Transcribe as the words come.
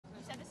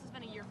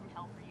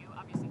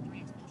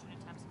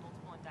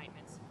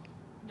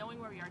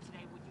are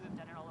today, would you have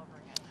done it all over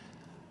again?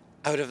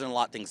 I would have done a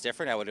lot of things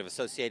different. I would have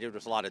associated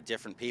with a lot of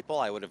different people.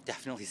 I would have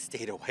definitely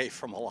stayed away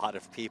from a lot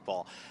of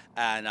people.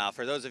 And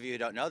for those of you who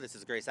don't know, this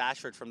is Grace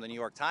Ashford from the New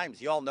York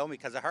Times. You all know me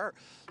because of her.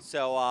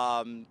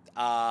 So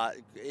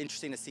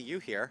interesting to see you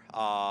here.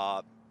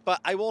 But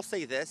I will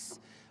say this.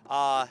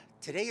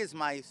 Today is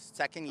my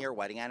second-year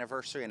wedding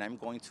anniversary, and I'm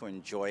going to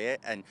enjoy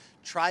it and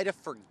try to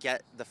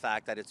forget the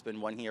fact that it's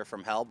been 1 year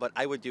from hell, but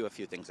I would do a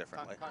few things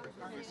differently.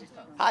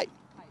 Hi,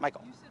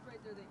 Michael. You said right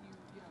there that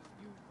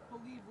you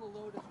believe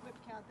Lolota's whip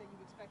count, that you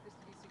expect this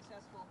to be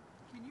successful.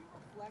 Can you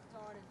reflect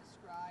on and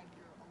describe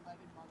your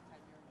 11-month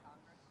tenure in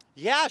Congress?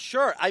 Yeah,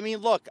 sure. I mean,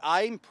 look,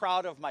 I'm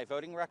proud of my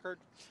voting record.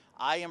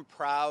 I am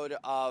proud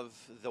of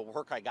the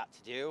work I got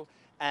to do.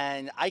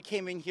 And I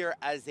came in here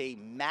as a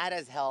mad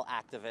as hell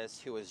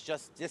activist who was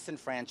just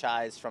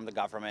disenfranchised from the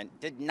government,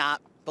 did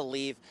not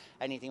believe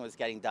anything was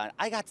getting done.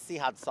 I got to see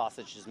how the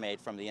sausage is made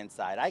from the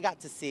inside. I got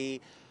to see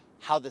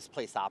how this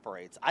place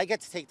operates. I get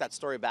to take that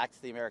story back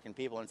to the American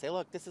people and say,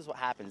 look, this is what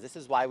happens. This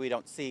is why we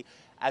don't see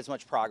as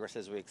much progress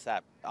as we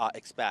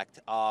expect.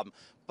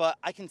 But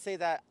I can say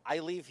that I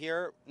leave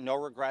here no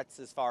regrets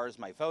as far as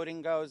my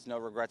voting goes, no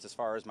regrets as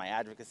far as my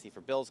advocacy for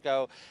bills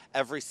go.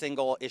 Every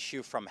single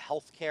issue from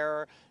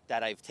healthcare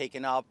that I've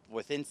taken up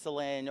with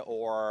insulin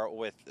or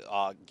with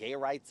gay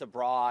rights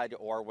abroad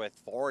or with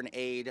foreign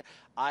aid,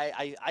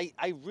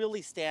 I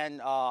really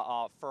stand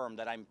firm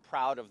that I'm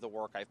proud of the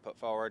work I've put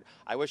forward.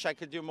 I wish I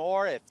could do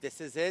more. If this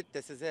is it,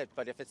 this is it.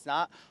 But if it's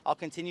not, I'll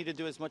continue to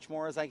do as much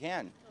more as I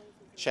can.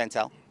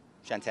 Shantae.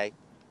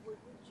 What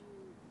would you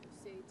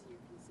say to your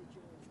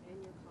constituents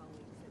and your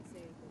colleagues that say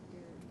that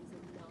there is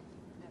enough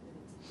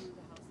evidence through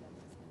the House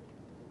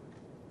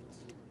Ethics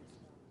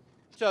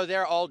Committee? So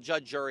they're all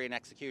judge, jury, and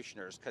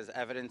executioners because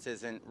evidence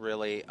isn't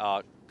really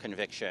a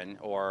conviction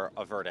or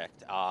a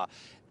verdict,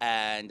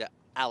 and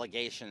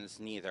allegations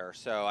neither.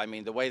 So I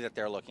mean, the way that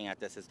they're looking at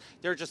this is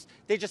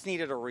they just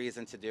needed a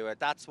reason to do it.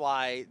 That's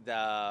why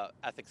the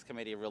Ethics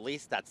Committee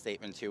released that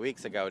statement 2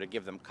 weeks ago to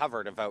give them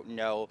cover to vote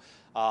no,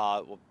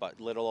 but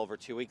little over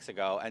 2 weeks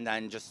ago, and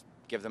then just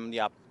give them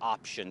the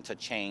option to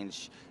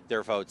change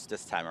their votes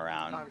this time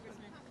around.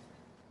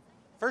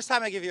 First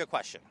time I give you a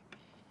question.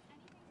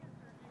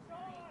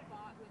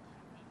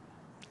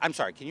 I'm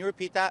sorry, can you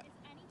repeat that?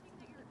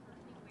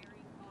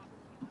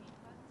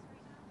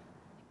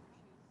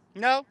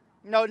 No,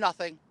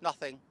 nothing,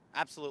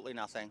 absolutely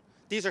nothing.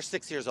 These are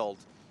 6 years old.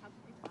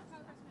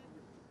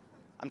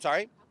 I'm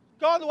sorry?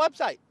 Go on the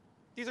website.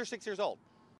 These are 6 years old.